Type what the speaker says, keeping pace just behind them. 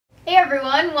Hey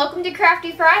everyone, welcome to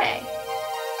Crafty Friday.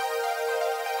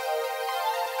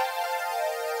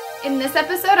 In this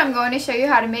episode, I'm going to show you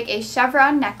how to make a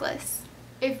chevron necklace.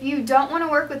 If you don't want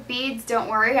to work with beads, don't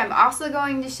worry. I'm also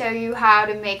going to show you how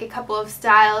to make a couple of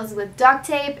styles with duct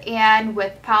tape and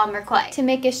with polymer clay. To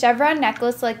make a chevron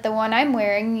necklace like the one I'm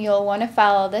wearing, you'll want to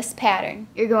follow this pattern.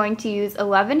 You're going to use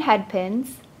 11 head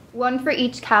pins, one for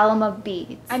each column of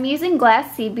beads. I'm using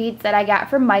glass seed beads that I got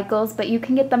from Michael's, but you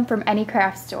can get them from any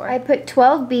craft store. I put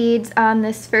 12 beads on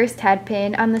this first head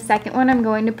pin. On the second one, I'm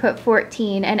going to put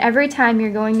 14, and every time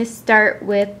you're going to start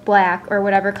with black or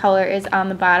whatever color is on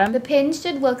the bottom. The pin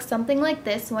should look something like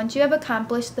this once you have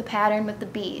accomplished the pattern with the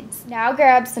beads. Now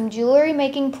grab some jewelry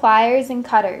making pliers and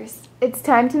cutters. It's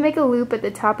time to make a loop at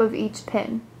the top of each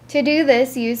pin. To do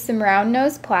this, use some round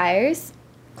nose pliers.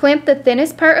 Clamp the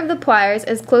thinnest part of the pliers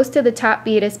as close to the top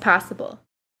bead as possible.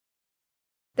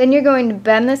 Then you're going to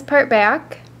bend this part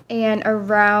back and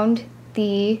around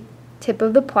the tip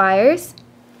of the pliers,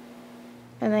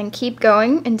 and then keep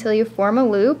going until you form a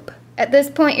loop. At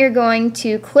this point, you're going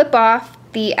to clip off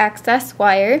the excess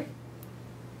wire,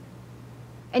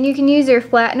 and you can use your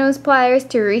flat nose pliers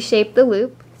to reshape the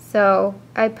loop. So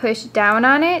I push down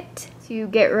on it to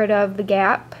get rid of the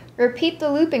gap. Repeat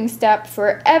the looping step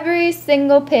for every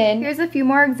single pin. Here's a few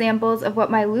more examples of what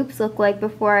my loops look like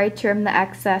before I trim the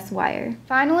excess wire.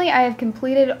 Finally, I have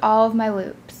completed all of my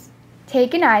loops.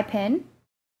 Take an eye pin,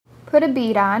 put a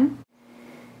bead on,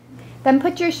 then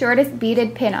put your shortest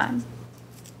beaded pin on.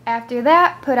 After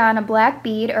that, put on a black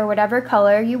bead or whatever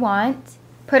color you want.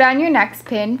 Put on your next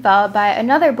pin, followed by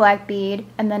another black bead,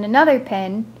 and then another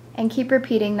pin, and keep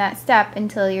repeating that step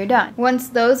until you're done. Once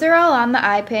those are all on the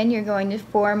eye pin, you're going to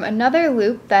form another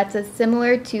loop that's as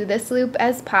similar to this loop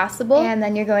as possible, and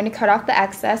then you're going to cut off the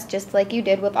excess just like you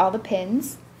did with all the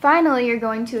pins. Finally, you're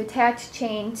going to attach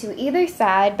chain to either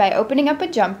side by opening up a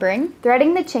jump ring,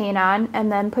 threading the chain on,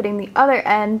 and then putting the other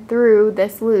end through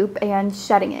this loop and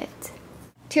shutting it.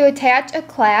 To attach a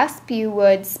clasp, you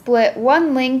would split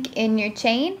one link in your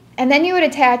chain, and then you would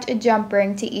attach a jump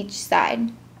ring to each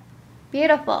side.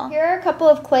 Beautiful. Here are a couple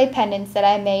of clay pendants that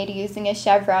I made using a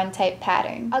chevron type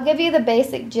pattern. I'll give you the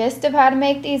basic gist of how to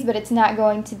make these, but it's not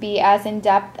going to be as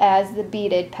in-depth as the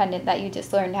beaded pendant that you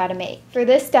just learned how to make. For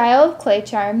this style of clay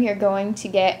charm, you're going to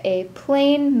get a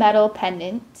plain metal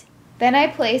pendant. Then I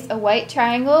place a white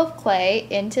triangle of clay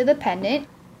into the pendant.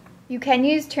 You can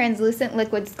use translucent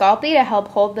liquid Sculpey to help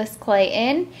hold this clay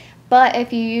in, but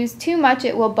if you use too much,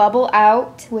 it will bubble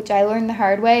out, which I learned the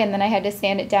hard way, and then I had to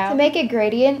sand it down. To make a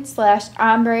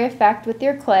gradient/ombre effect with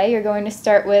your clay, you're going to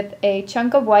start with a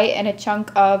chunk of white and a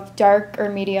chunk of dark or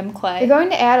medium clay. You're going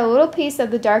to add a little piece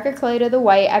of the darker clay to the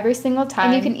white every single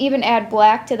time, and you can even add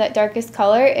black to that darkest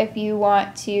color if you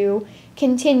want to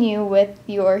continue with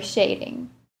your shading.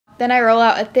 Then I roll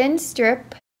out a thin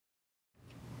strip,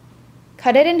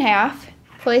 cut it in half,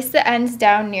 place the ends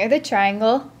down near the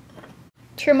triangle,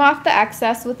 trim off the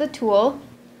excess with a tool,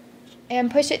 and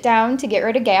push it down to get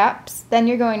rid of gaps. Then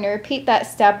you're going to repeat that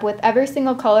step with every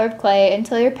single color of clay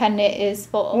until your pendant is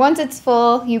full. Once it's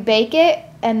full, you bake it,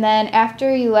 and then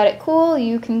after you let it cool,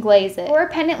 you can glaze it. For a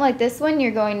pendant like this one,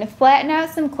 you're going to flatten out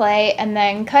some clay and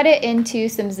then cut it into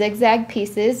some zigzag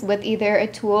pieces with either a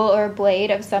tool or a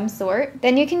blade of some sort.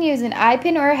 Then you can use an eye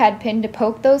pin or a head pin to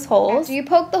poke those holes. After you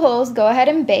poke the holes, go ahead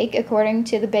and bake according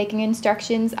to the baking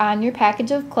instructions on your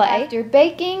package of clay. After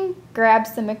baking, grab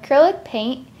some acrylic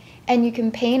paint and you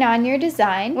can paint on your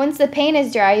design. Once the paint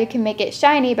is dry, you can make it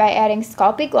shiny by adding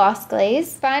Sculpey gloss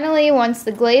glaze. Finally, once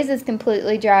the glaze is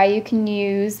completely dry, you can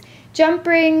use jump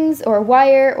rings or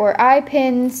wire or eye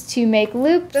pins to make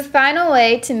loops. The final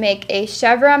way to make a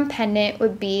chevron pendant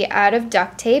would be out of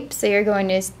duct tape. So you're going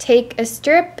to take a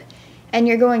strip and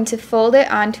you're going to fold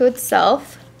it onto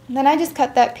itself. Then I just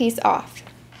cut that piece off.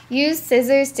 Use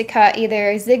scissors to cut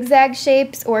either zigzag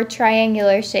shapes or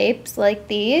triangular shapes like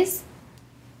these.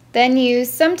 Then use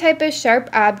some type of sharp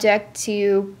object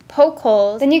to poke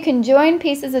holes. Then you can join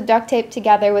pieces of duct tape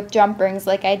together with jump rings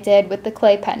like I did with the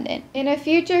clay pendant. In a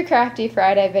future Crafty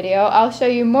Friday video, I'll show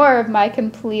you more of my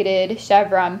completed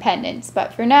chevron pendants,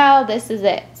 but for now, this is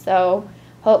it. So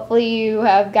hopefully you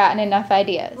have gotten enough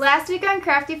ideas. Last week on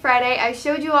Crafty Friday, I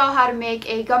showed you all how to make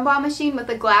a gumball machine with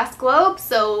a glass globe,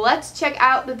 so let's check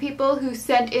out the people who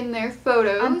sent in their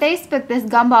photos. On Facebook, this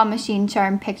gumball machine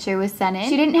charm picture was sent in.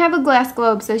 She didn't have a glass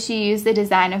globe, so she used the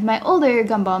design of my older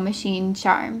gumball machine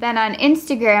charm. Then on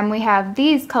Instagram, we have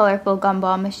these colorful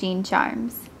gumball machine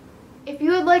charms. If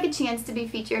you would like a chance to be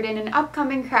featured in an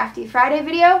upcoming Crafty Friday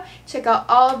video, check out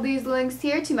all of these links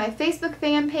here to my Facebook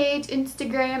fan page,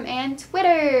 Instagram, and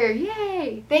Twitter.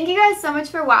 Yay! Thank you guys so much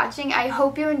for watching. I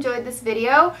hope you enjoyed this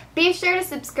video. Be sure to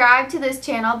subscribe to this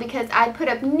channel because I put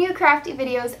up new crafty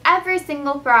videos every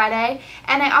single Friday,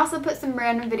 and I also put some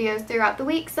random videos throughout the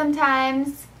week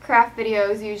sometimes. Craft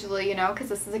videos usually, you know, because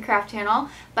this is a craft channel.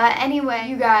 But anyway,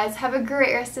 you guys have a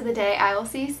great rest of the day. I will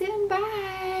see you soon.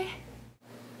 Bye!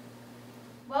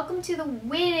 Welcome to the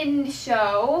wind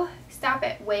show. Stop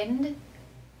it, wind.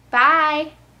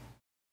 Bye.